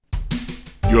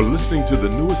You're listening to the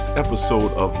newest episode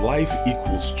of Life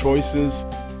Equals Choices,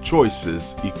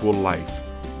 Choices Equal Life,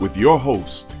 with your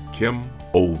host, Kim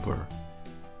Olver.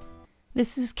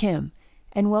 This is Kim,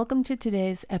 and welcome to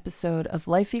today's episode of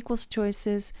Life Equals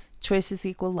Choices, Choices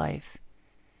Equal Life.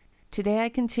 Today I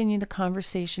continue the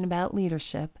conversation about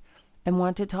leadership and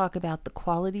want to talk about the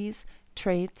qualities,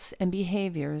 traits, and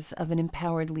behaviors of an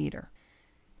empowered leader.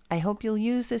 I hope you'll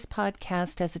use this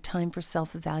podcast as a time for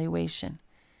self-evaluation.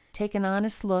 Take an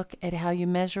honest look at how you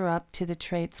measure up to the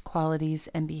traits, qualities,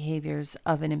 and behaviors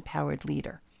of an empowered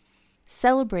leader.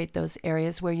 Celebrate those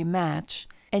areas where you match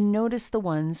and notice the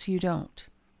ones you don't.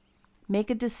 Make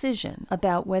a decision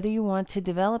about whether you want to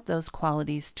develop those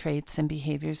qualities, traits, and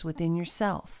behaviors within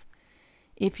yourself.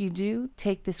 If you do,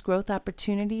 take this growth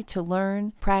opportunity to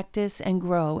learn, practice, and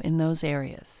grow in those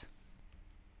areas.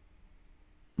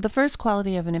 The first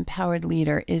quality of an empowered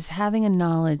leader is having a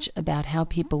knowledge about how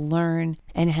people learn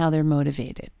and how they're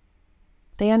motivated.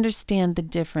 They understand the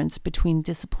difference between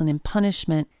discipline and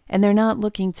punishment, and they're not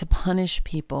looking to punish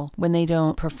people when they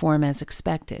don't perform as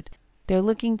expected. They're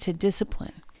looking to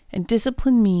discipline, and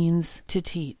discipline means to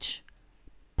teach.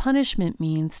 Punishment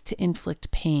means to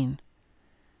inflict pain.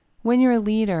 When you're a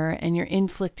leader and you're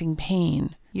inflicting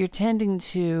pain, you're tending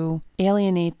to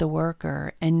alienate the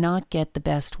worker and not get the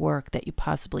best work that you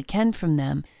possibly can from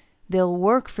them. They'll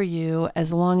work for you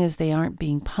as long as they aren't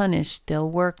being punished. They'll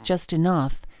work just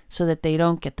enough so that they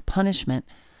don't get the punishment.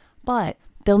 But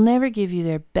they'll never give you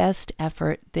their best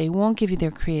effort. They won't give you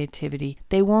their creativity.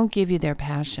 They won't give you their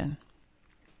passion.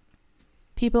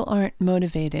 People aren't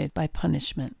motivated by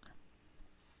punishment.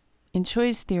 In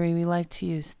choice theory, we like to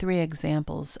use 3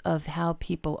 examples of how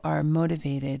people are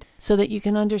motivated so that you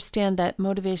can understand that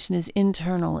motivation is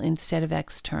internal instead of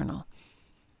external.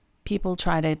 People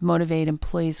try to motivate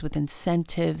employees with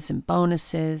incentives and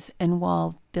bonuses, and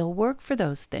while they'll work for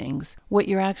those things, what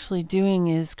you're actually doing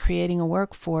is creating a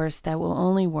workforce that will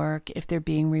only work if they're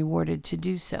being rewarded to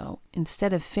do so,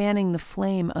 instead of fanning the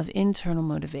flame of internal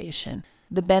motivation,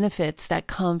 the benefits that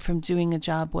come from doing a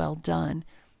job well done.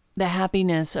 The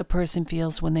happiness a person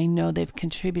feels when they know they've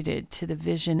contributed to the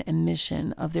vision and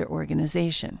mission of their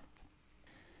organization.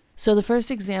 So the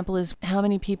first example is how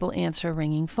many people answer a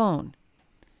ringing phone.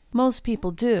 Most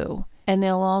people do, and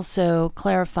they'll also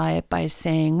clarify it by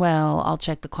saying, well, I'll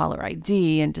check the caller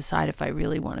ID and decide if I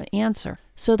really want to answer.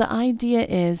 So the idea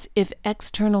is if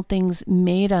external things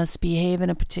made us behave in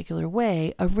a particular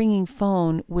way, a ringing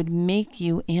phone would make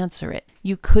you answer it.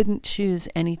 You couldn't choose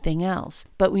anything else.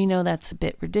 But we know that's a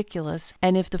bit ridiculous.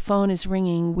 And if the phone is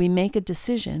ringing, we make a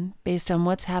decision based on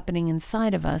what's happening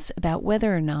inside of us about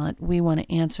whether or not we want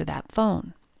to answer that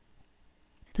phone.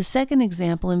 The second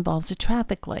example involves a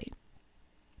traffic light.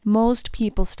 Most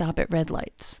people stop at red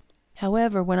lights.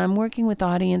 However, when I'm working with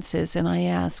audiences and I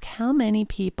ask how many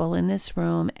people in this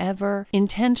room ever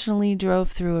intentionally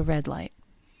drove through a red light,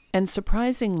 and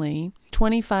surprisingly,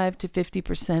 25 to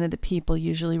 50% of the people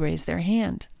usually raise their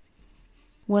hand.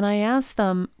 When I ask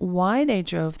them why they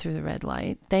drove through the red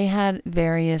light, they had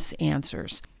various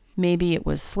answers. Maybe it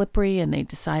was slippery and they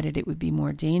decided it would be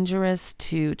more dangerous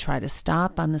to try to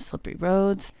stop on the slippery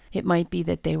roads. It might be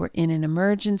that they were in an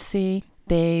emergency,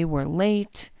 they were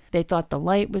late, they thought the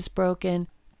light was broken.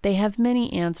 They have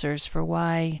many answers for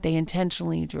why they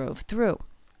intentionally drove through.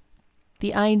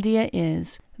 The idea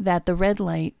is that the red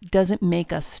light doesn't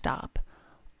make us stop.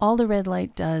 All the red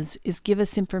light does is give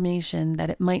us information that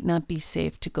it might not be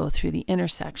safe to go through the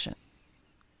intersection.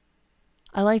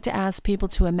 I like to ask people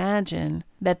to imagine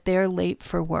that they're late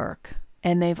for work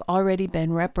and they've already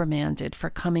been reprimanded for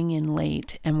coming in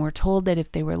late and were told that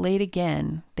if they were late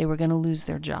again, they were going to lose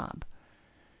their job.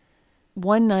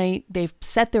 One night, they've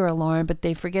set their alarm, but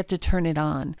they forget to turn it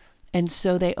on, and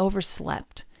so they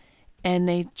overslept. And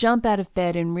they jump out of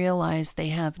bed and realize they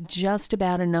have just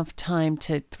about enough time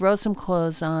to throw some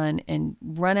clothes on and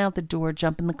run out the door,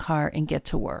 jump in the car, and get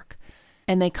to work.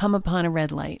 And they come upon a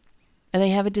red light, and they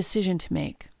have a decision to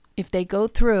make. If they go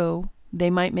through, they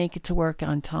might make it to work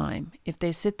on time. If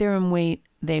they sit there and wait,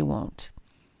 they won't.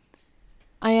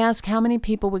 I ask how many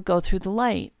people would go through the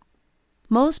light.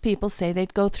 Most people say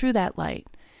they'd go through that light.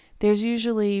 There's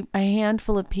usually a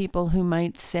handful of people who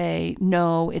might say,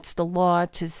 no, it's the law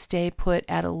to stay put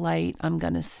at a light. I'm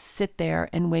going to sit there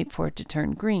and wait for it to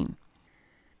turn green.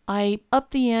 I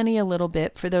up the ante a little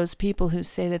bit for those people who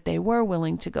say that they were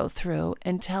willing to go through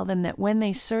and tell them that when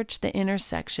they search the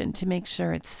intersection to make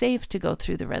sure it's safe to go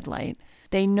through the red light,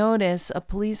 they notice a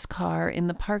police car in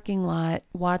the parking lot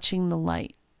watching the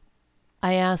light.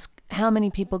 I ask how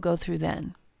many people go through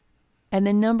then. And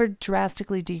the number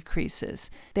drastically decreases.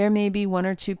 There may be 1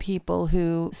 or 2 people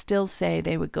who still say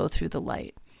they would go through the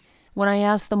light. When I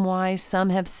ask them why, some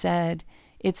have said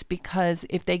it's because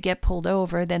if they get pulled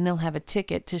over, then they'll have a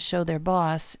ticket to show their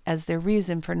boss as their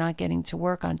reason for not getting to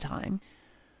work on time.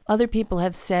 Other people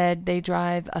have said they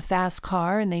drive a fast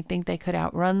car and they think they could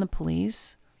outrun the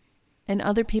police. And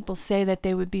other people say that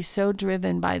they would be so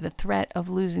driven by the threat of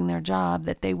losing their job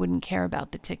that they wouldn't care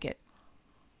about the ticket.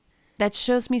 That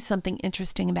shows me something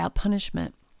interesting about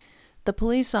punishment. The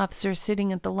police officer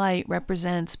sitting at the light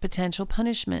represents potential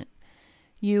punishment.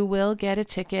 You will get a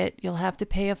ticket, you'll have to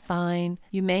pay a fine,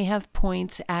 you may have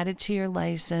points added to your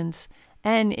license,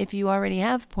 and if you already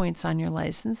have points on your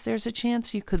license, there's a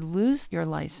chance you could lose your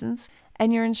license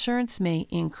and your insurance may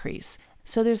increase.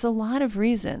 So there's a lot of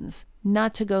reasons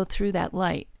not to go through that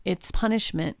light. It's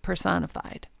punishment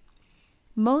personified.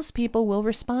 Most people will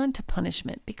respond to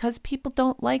punishment because people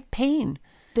don't like pain.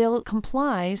 They'll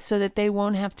comply so that they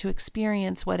won't have to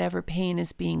experience whatever pain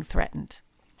is being threatened.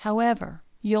 However,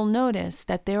 you'll notice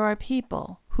that there are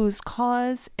people whose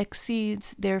cause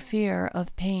exceeds their fear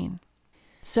of pain.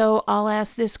 So I'll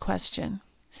ask this question.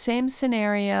 Same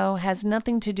scenario, has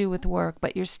nothing to do with work,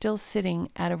 but you're still sitting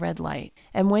at a red light.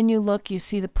 And when you look, you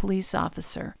see the police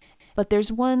officer. But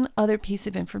there's one other piece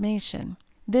of information.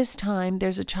 This time,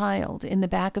 there's a child in the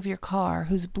back of your car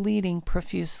who's bleeding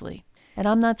profusely. And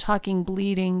I'm not talking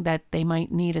bleeding that they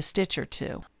might need a stitch or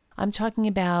two. I'm talking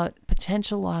about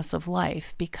potential loss of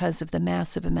life because of the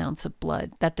massive amounts of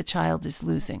blood that the child is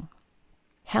losing.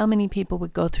 How many people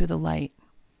would go through the light?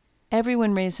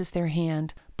 Everyone raises their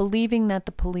hand, believing that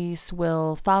the police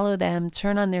will follow them,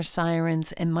 turn on their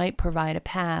sirens, and might provide a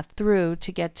path through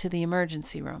to get to the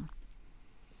emergency room.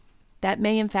 That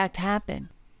may in fact happen.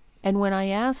 And when I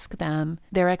ask them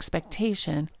their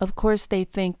expectation, of course they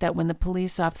think that when the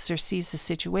police officer sees the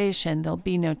situation, there'll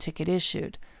be no ticket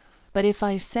issued. But if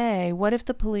I say, what if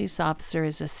the police officer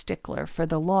is a stickler for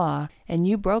the law and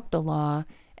you broke the law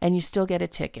and you still get a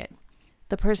ticket?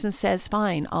 The person says,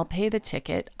 fine, I'll pay the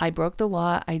ticket. I broke the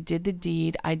law. I did the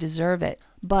deed. I deserve it.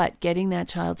 But getting that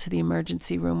child to the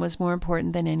emergency room was more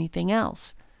important than anything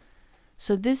else.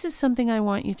 So this is something I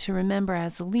want you to remember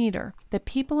as a leader, that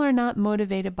people are not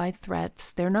motivated by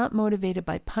threats. They're not motivated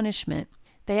by punishment.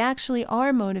 They actually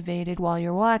are motivated while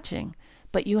you're watching.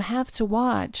 But you have to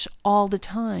watch all the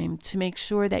time to make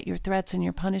sure that your threats and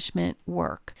your punishment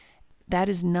work. That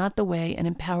is not the way an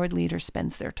empowered leader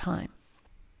spends their time.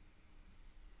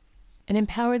 An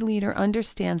empowered leader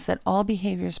understands that all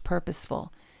behavior is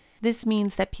purposeful. This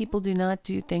means that people do not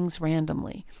do things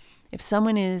randomly. If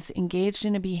someone is engaged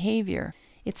in a behavior,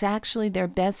 it's actually their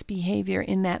best behavior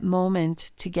in that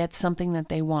moment to get something that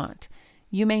they want.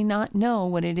 You may not know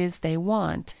what it is they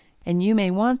want, and you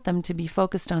may want them to be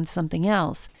focused on something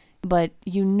else, but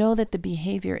you know that the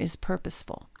behavior is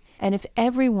purposeful. And if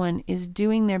everyone is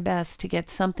doing their best to get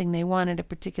something they want at a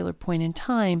particular point in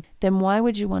time, then why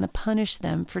would you want to punish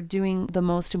them for doing the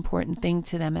most important thing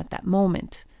to them at that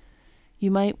moment? You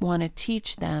might want to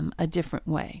teach them a different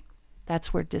way.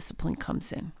 That's where discipline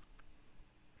comes in.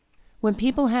 When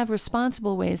people have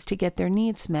responsible ways to get their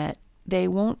needs met, they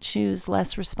won't choose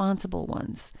less responsible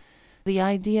ones. The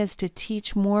idea is to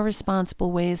teach more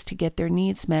responsible ways to get their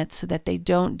needs met so that they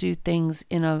don't do things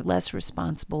in a less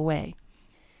responsible way.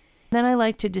 Then I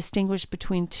like to distinguish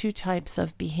between two types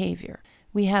of behavior.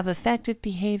 We have effective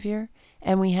behavior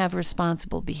and we have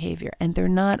responsible behavior, and they're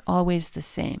not always the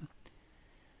same.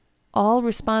 All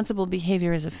responsible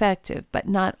behavior is effective, but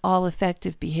not all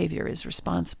effective behavior is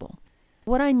responsible.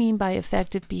 What I mean by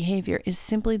effective behavior is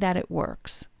simply that it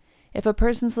works. If a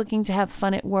person's looking to have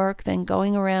fun at work, then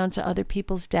going around to other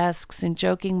people's desks and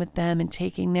joking with them and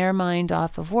taking their mind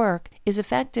off of work is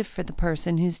effective for the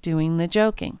person who's doing the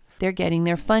joking. They're getting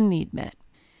their fun need met.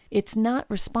 It's not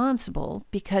responsible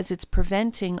because it's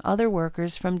preventing other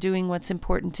workers from doing what's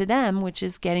important to them, which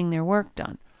is getting their work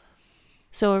done.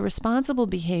 So a responsible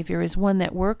behavior is one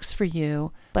that works for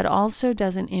you, but also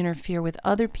doesn't interfere with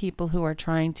other people who are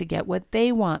trying to get what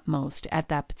they want most at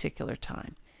that particular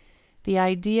time. The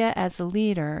idea as a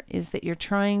leader is that you're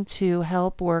trying to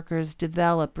help workers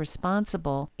develop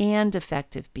responsible and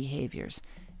effective behaviors,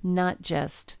 not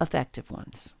just effective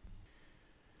ones.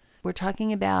 We're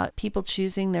talking about people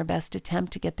choosing their best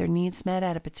attempt to get their needs met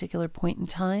at a particular point in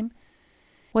time.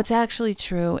 What's actually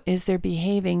true is they're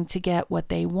behaving to get what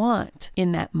they want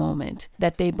in that moment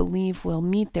that they believe will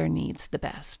meet their needs the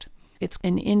best. It's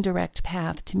an indirect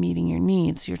path to meeting your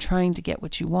needs. You're trying to get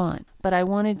what you want. But I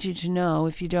wanted you to know,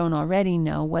 if you don't already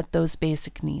know, what those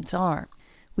basic needs are.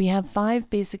 We have 5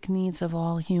 basic needs of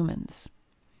all humans.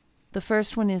 The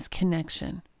first one is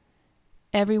connection.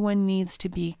 Everyone needs to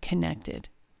be connected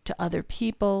to other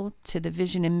people, to the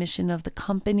vision and mission of the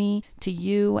company, to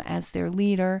you as their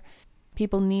leader.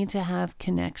 People need to have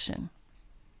connection.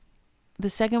 The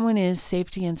second one is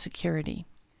safety and security.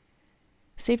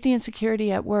 Safety and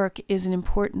security at work is an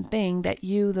important thing that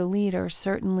you, the leader,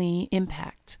 certainly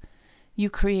impact. You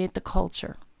create the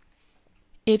culture.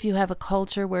 If you have a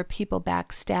culture where people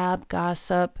backstab,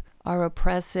 gossip, are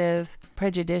oppressive,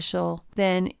 prejudicial,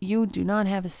 then you do not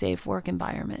have a safe work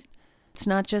environment. It's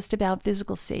not just about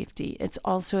physical safety, it's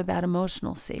also about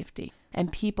emotional safety.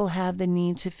 And people have the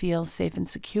need to feel safe and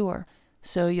secure.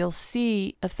 So you'll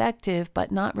see effective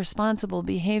but not responsible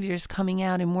behaviors coming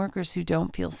out in workers who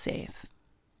don't feel safe.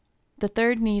 The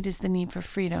third need is the need for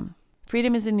freedom.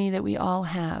 Freedom is a need that we all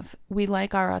have. We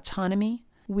like our autonomy,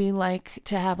 we like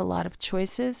to have a lot of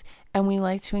choices, and we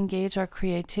like to engage our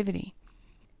creativity.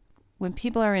 When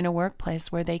people are in a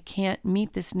workplace where they can't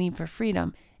meet this need for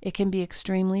freedom, it can be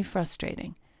extremely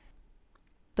frustrating.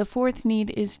 The fourth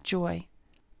need is joy.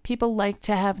 People like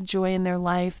to have joy in their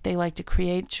life, they like to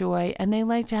create joy, and they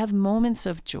like to have moments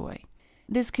of joy.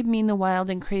 This could mean the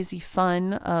wild and crazy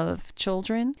fun of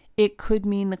children. It could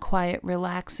mean the quiet,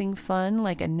 relaxing fun,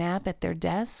 like a nap at their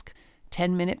desk,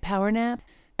 10-minute power nap.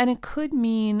 And it could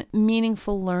mean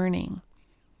meaningful learning.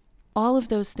 All of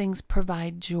those things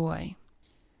provide joy.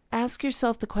 Ask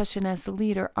yourself the question as the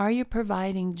leader, are you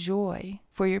providing joy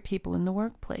for your people in the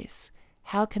workplace?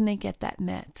 How can they get that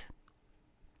met?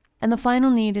 And the final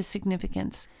need is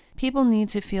significance. People need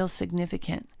to feel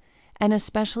significant, and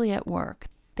especially at work.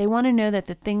 They want to know that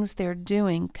the things they're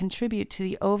doing contribute to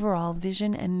the overall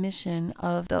vision and mission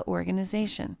of the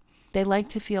organization. They like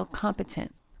to feel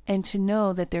competent and to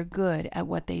know that they're good at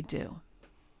what they do.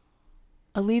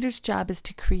 A leader's job is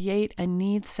to create a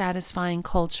need-satisfying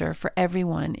culture for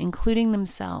everyone, including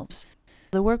themselves.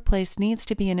 The workplace needs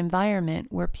to be an environment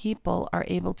where people are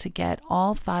able to get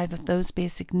all 5 of those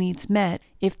basic needs met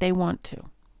if they want to.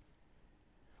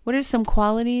 What are some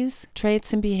qualities,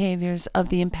 traits, and behaviors of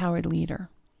the empowered leader?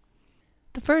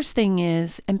 The first thing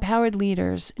is empowered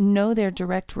leaders know their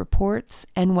direct reports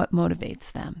and what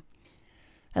motivates them.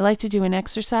 I like to do an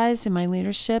exercise in my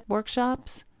leadership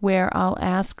workshops where I'll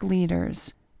ask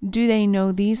leaders, do they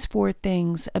know these 4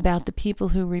 things about the people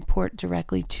who report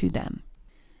directly to them?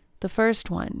 The first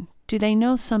one, do they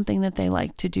know something that they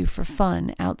like to do for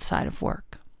fun outside of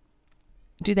work?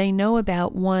 Do they know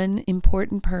about one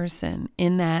important person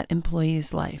in that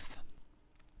employee's life?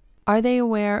 Are they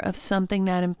aware of something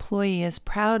that employee is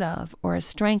proud of or a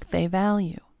strength they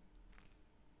value?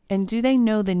 And do they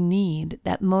know the need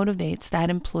that motivates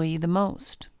that employee the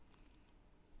most?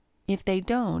 If they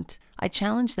don't, I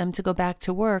challenge them to go back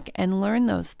to work and learn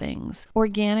those things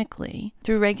organically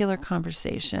through regular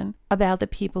conversation about the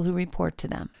people who report to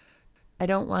them. I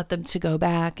don't want them to go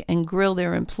back and grill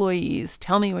their employees.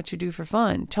 Tell me what you do for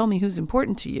fun. Tell me who's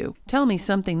important to you. Tell me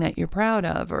something that you're proud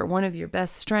of or one of your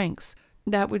best strengths.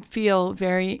 That would feel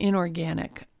very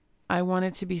inorganic. I want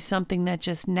it to be something that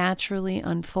just naturally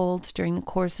unfolds during the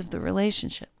course of the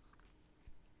relationship.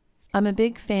 I'm a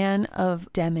big fan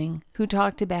of Deming, who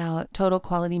talked about total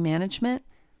quality management.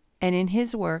 And in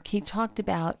his work, he talked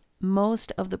about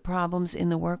most of the problems in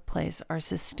the workplace are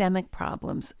systemic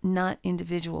problems, not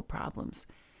individual problems.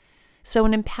 So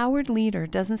an empowered leader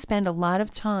doesn't spend a lot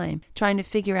of time trying to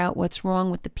figure out what's wrong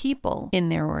with the people in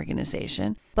their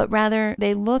organization, but rather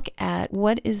they look at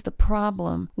what is the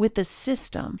problem with the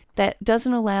system that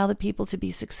doesn't allow the people to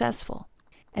be successful.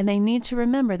 And they need to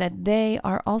remember that they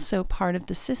are also part of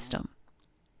the system.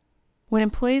 When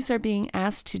employees are being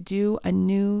asked to do a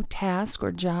new task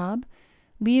or job,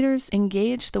 leaders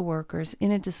engage the workers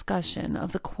in a discussion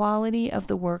of the quality of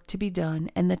the work to be done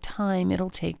and the time it'll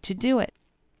take to do it.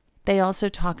 They also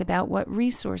talk about what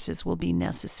resources will be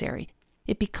necessary.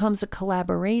 It becomes a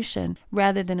collaboration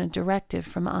rather than a directive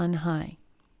from on high.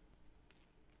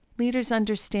 Leaders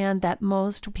understand that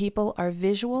most people are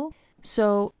visual,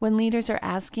 so when leaders are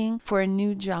asking for a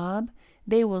new job,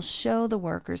 they will show the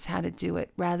workers how to do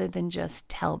it rather than just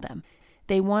tell them.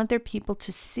 They want their people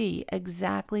to see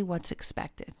exactly what's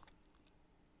expected.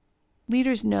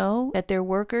 Leaders know that their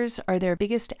workers are their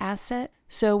biggest asset,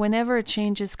 so whenever a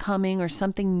change is coming or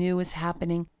something new is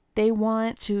happening, they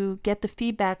want to get the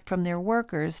feedback from their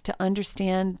workers to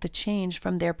understand the change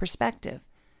from their perspective.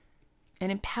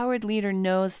 An empowered leader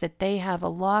knows that they have a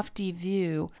lofty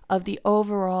view of the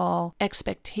overall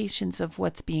expectations of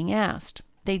what's being asked.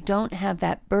 They don't have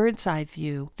that bird's eye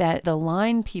view that the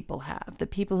line people have, the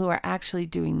people who are actually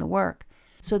doing the work.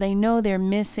 So they know they're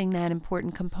missing that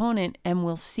important component and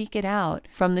will seek it out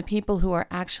from the people who are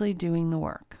actually doing the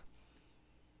work.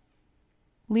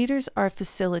 Leaders are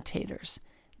facilitators.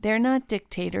 They're not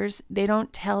dictators. They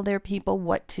don't tell their people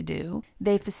what to do.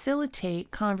 They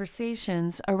facilitate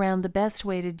conversations around the best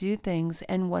way to do things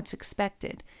and what's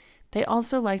expected. They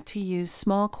also like to use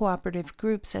small cooperative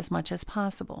groups as much as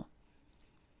possible.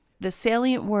 The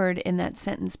salient word in that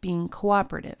sentence being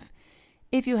cooperative.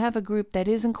 If you have a group that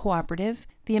isn't cooperative,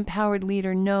 the empowered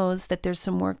leader knows that there's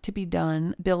some work to be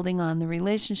done building on the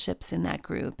relationships in that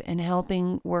group and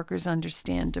helping workers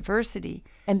understand diversity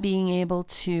and being able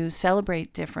to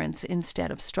celebrate difference instead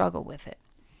of struggle with it.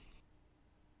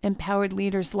 Empowered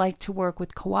leaders like to work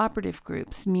with cooperative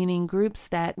groups, meaning groups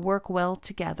that work well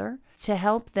together to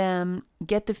help them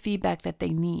get the feedback that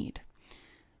they need.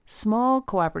 Small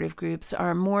cooperative groups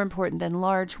are more important than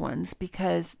large ones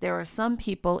because there are some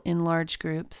people in large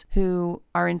groups who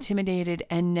are intimidated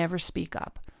and never speak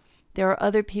up. There are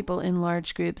other people in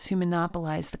large groups who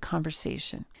monopolize the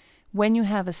conversation. When you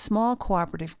have a small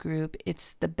cooperative group,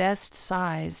 it's the best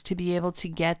size to be able to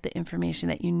get the information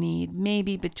that you need,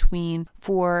 maybe between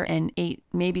 4 and 8,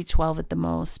 maybe 12 at the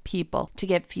most people to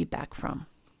get feedback from.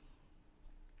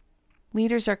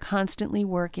 Leaders are constantly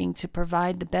working to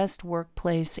provide the best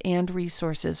workplace and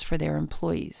resources for their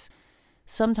employees.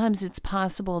 Sometimes it's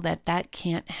possible that that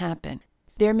can't happen.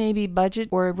 There may be budget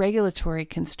or regulatory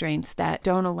constraints that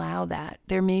don't allow that.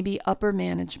 There may be upper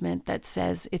management that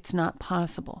says it's not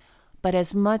possible. But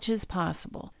as much as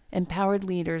possible, empowered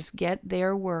leaders get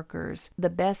their workers the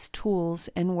best tools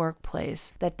and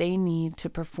workplace that they need to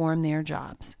perform their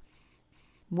jobs.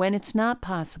 When it's not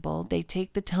possible, they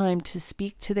take the time to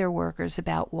speak to their workers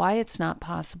about why it's not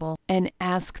possible and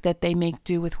ask that they make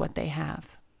do with what they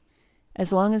have.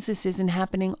 As long as this isn't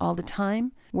happening all the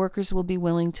time, workers will be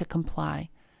willing to comply.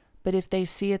 But if they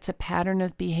see it's a pattern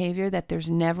of behavior that there's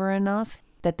never enough,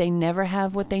 that they never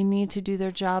have what they need to do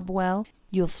their job well,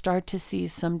 you'll start to see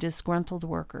some disgruntled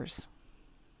workers.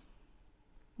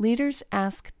 Leaders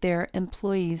ask their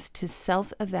employees to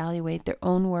self-evaluate their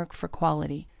own work for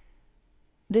quality.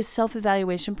 This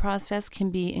self-evaluation process can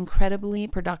be incredibly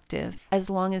productive as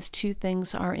long as two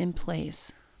things are in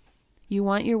place. You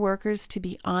want your workers to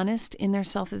be honest in their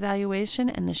self-evaluation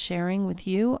and the sharing with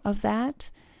you of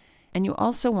that, and you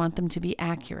also want them to be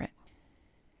accurate.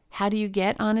 How do you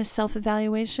get honest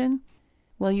self-evaluation?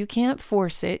 Well, you can't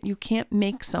force it. You can't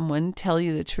make someone tell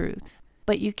you the truth,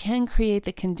 but you can create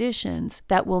the conditions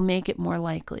that will make it more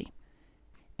likely.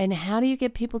 And how do you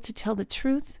get people to tell the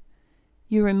truth?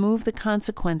 You remove the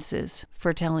consequences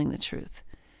for telling the truth.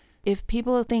 If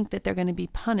people think that they're going to be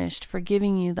punished for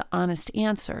giving you the honest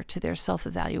answer to their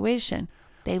self-evaluation,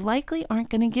 they likely aren't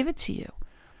going to give it to you.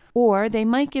 Or they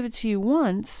might give it to you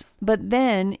once, but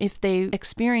then if they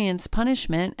experience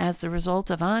punishment as the result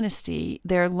of honesty,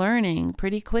 they're learning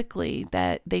pretty quickly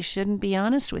that they shouldn't be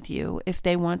honest with you if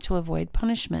they want to avoid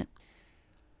punishment.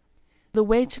 The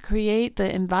way to create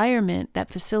the environment that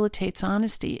facilitates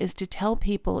honesty is to tell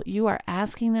people you are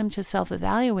asking them to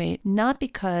self-evaluate not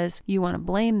because you want to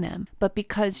blame them, but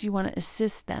because you want to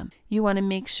assist them. You want to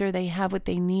make sure they have what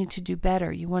they need to do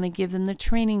better. You want to give them the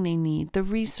training they need, the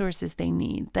resources they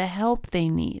need, the help they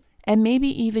need, and maybe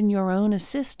even your own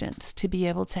assistance to be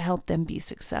able to help them be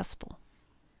successful.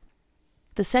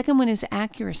 The second one is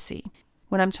accuracy.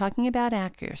 When I'm talking about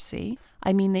accuracy,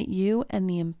 I mean that you and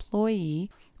the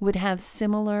employee would have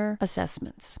similar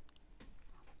assessments.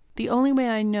 The only way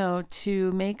I know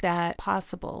to make that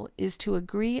possible is to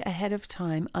agree ahead of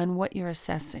time on what you're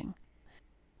assessing.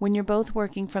 When you're both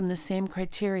working from the same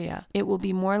criteria, it will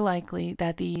be more likely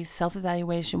that the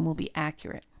self-evaluation will be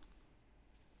accurate.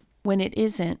 When it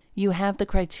isn't, you have the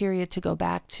criteria to go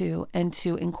back to and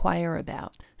to inquire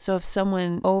about. So if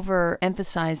someone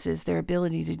overemphasizes their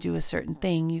ability to do a certain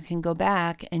thing, you can go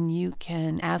back and you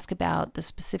can ask about the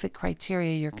specific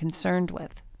criteria you're concerned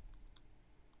with.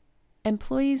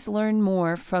 Employees learn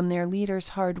more from their leaders'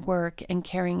 hard work and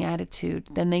caring attitude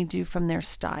than they do from their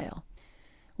style.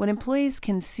 When employees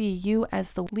can see you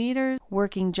as the leader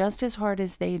working just as hard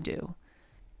as they do,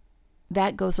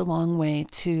 that goes a long way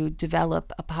to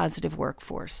develop a positive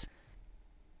workforce.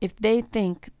 If they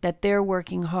think that they're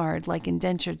working hard like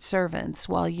indentured servants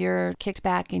while you're kicked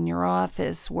back in your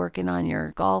office working on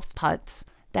your golf putts,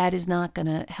 that is not going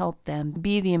to help them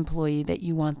be the employee that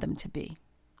you want them to be.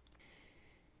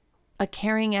 A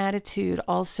caring attitude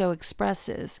also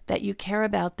expresses that you care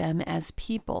about them as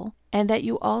people and that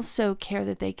you also care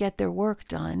that they get their work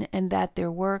done and that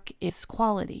their work is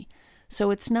quality. So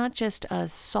it's not just a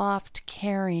soft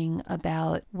caring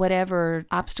about whatever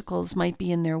obstacles might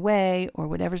be in their way or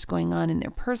whatever's going on in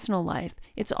their personal life.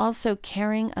 It's also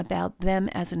caring about them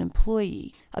as an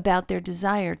employee, about their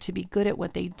desire to be good at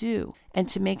what they do and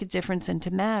to make a difference and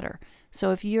to matter.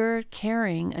 So if you're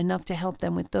caring enough to help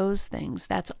them with those things,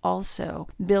 that's also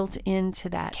built into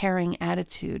that caring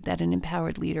attitude that an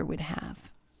empowered leader would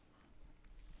have.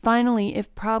 Finally,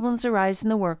 if problems arise in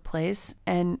the workplace,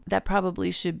 and that probably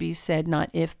should be said not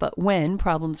if, but when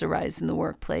problems arise in the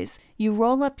workplace, you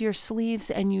roll up your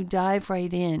sleeves and you dive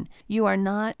right in. You are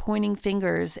not pointing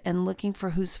fingers and looking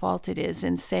for whose fault it is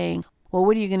and saying, well,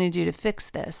 what are you going to do to fix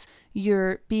this?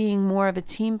 You're being more of a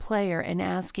team player and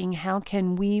asking, how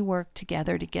can we work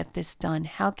together to get this done?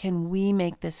 How can we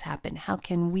make this happen? How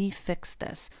can we fix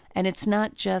this? And it's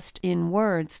not just in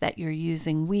words that you're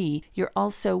using we. You're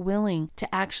also willing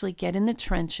to actually get in the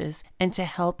trenches and to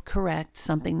help correct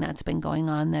something that's been going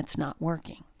on that's not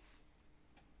working.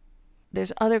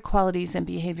 There's other qualities and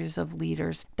behaviors of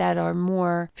leaders that are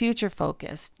more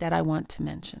future-focused that I want to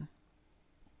mention.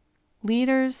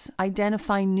 Leaders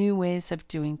identify new ways of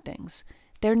doing things.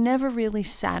 They're never really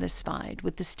satisfied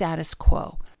with the status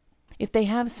quo. If they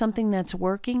have something that's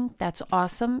working, that's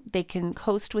awesome. They can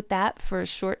coast with that for a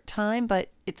short time, but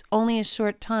it's only a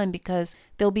short time because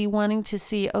they'll be wanting to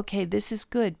see, okay, this is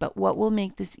good, but what will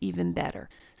make this even better?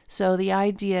 So the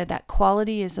idea that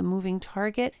quality is a moving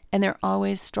target and they're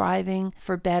always striving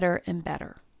for better and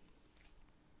better.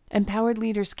 Empowered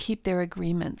leaders keep their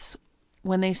agreements.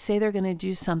 When they say they're going to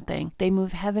do something, they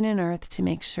move heaven and earth to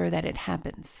make sure that it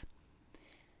happens.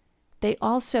 They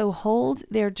also hold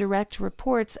their direct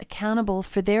reports accountable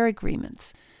for their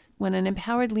agreements. When an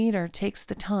empowered leader takes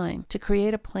the time to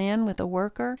create a plan with a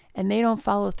worker and they don't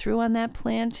follow through on that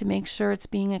plan to make sure it's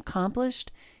being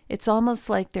accomplished, it's almost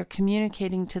like they're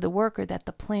communicating to the worker that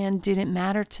the plan didn't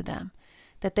matter to them,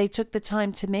 that they took the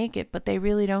time to make it, but they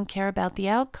really don't care about the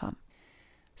outcome.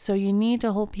 So you need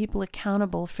to hold people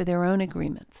accountable for their own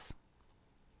agreements.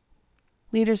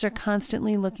 Leaders are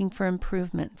constantly looking for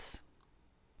improvements.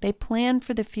 They plan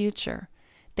for the future.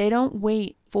 They don't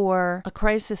wait for a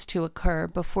crisis to occur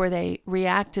before they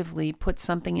reactively put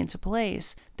something into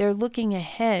place. They're looking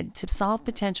ahead to solve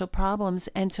potential problems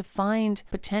and to find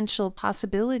potential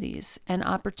possibilities and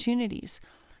opportunities.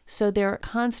 So they're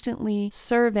constantly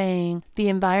surveying the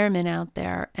environment out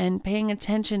there and paying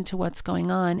attention to what's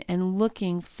going on and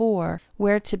looking for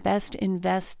where to best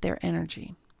invest their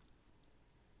energy.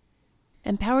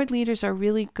 Empowered leaders are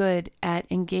really good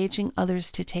at engaging others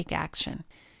to take action.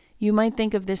 You might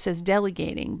think of this as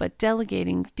delegating, but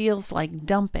delegating feels like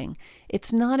dumping.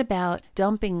 It's not about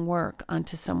dumping work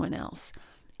onto someone else.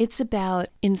 It's about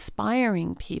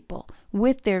inspiring people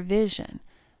with their vision,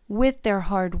 with their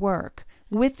hard work,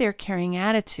 with their caring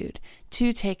attitude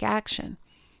to take action.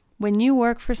 When you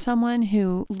work for someone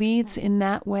who leads in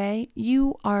that way,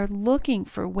 you are looking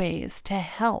for ways to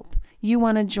help. You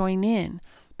want to join in,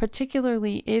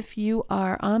 particularly if you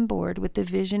are on board with the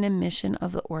vision and mission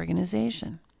of the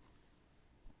organization.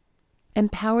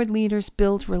 Empowered leaders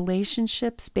build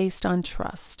relationships based on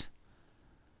trust.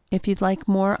 If you'd like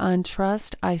more on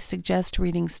trust, I suggest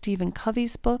reading Stephen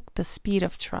Covey's book, The Speed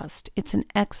of Trust. It's an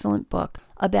excellent book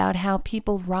about how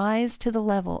people rise to the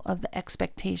level of the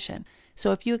expectation.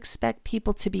 So if you expect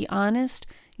people to be honest,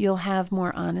 you'll have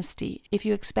more honesty. If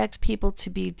you expect people to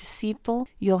be deceitful,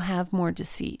 you'll have more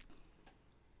deceit.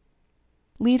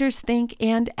 Leaders think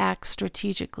and act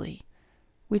strategically.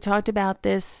 We talked about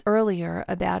this earlier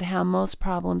about how most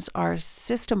problems are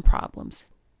system problems.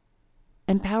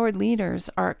 Empowered leaders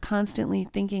are constantly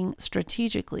thinking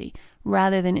strategically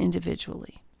rather than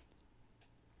individually.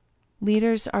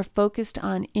 Leaders are focused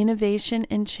on innovation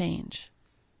and change.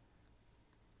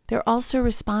 They're also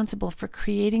responsible for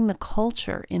creating the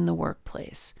culture in the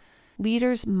workplace.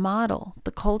 Leaders model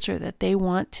the culture that they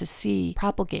want to see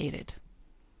propagated.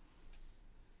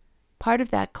 Part of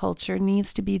that culture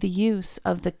needs to be the use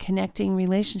of the connecting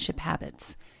relationship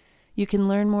habits. You can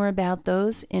learn more about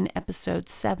those in episode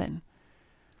 7.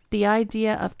 The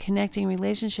idea of connecting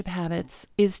relationship habits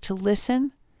is to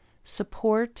listen,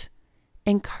 support,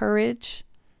 encourage,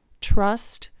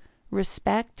 trust,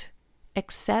 respect,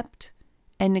 accept,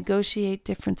 and negotiate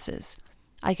differences.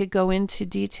 I could go into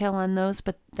detail on those,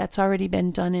 but that's already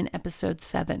been done in episode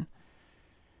 7.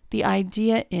 The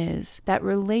idea is that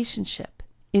relationship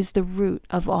is the root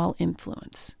of all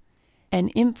influence,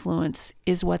 and influence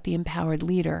is what the empowered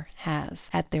leader has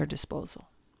at their disposal.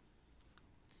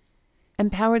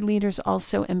 Empowered leaders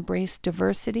also embrace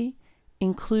diversity,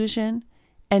 inclusion,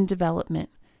 and development.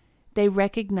 They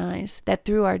recognize that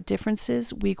through our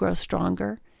differences, we grow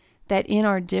stronger, that in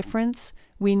our difference,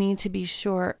 we need to be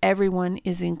sure everyone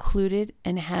is included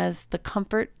and has the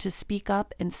comfort to speak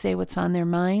up and say what's on their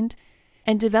mind.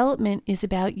 And development is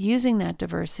about using that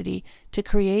diversity to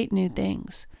create new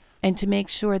things and to make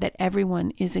sure that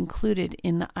everyone is included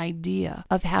in the idea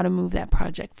of how to move that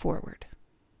project forward.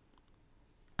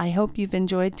 I hope you've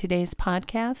enjoyed today's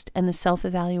podcast and the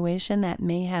self-evaluation that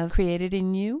may have created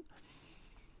in you.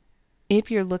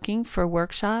 If you're looking for a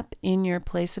workshop in your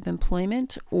place of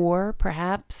employment or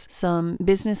perhaps some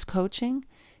business coaching,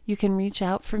 you can reach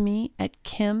out for me at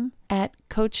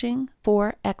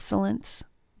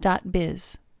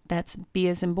kim@coachingforexcellence.biz. That's B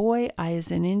as in boy, I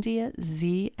as in India,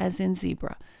 Z as in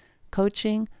zebra.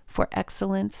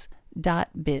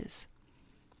 coachingforexcellence.biz.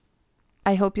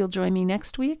 I hope you'll join me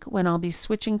next week when I'll be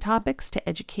switching topics to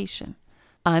education.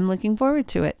 I'm looking forward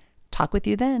to it. Talk with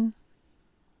you then.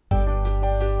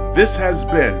 This has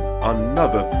been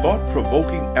another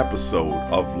thought-provoking episode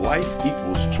of Life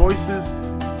Equals Choices,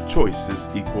 Choices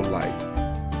Equal Life.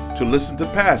 To listen to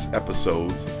past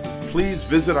episodes, please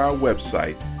visit our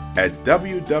website at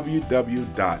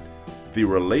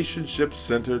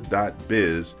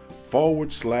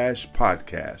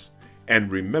www.therelationshipcenter.biz/podcast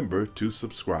and remember to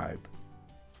subscribe.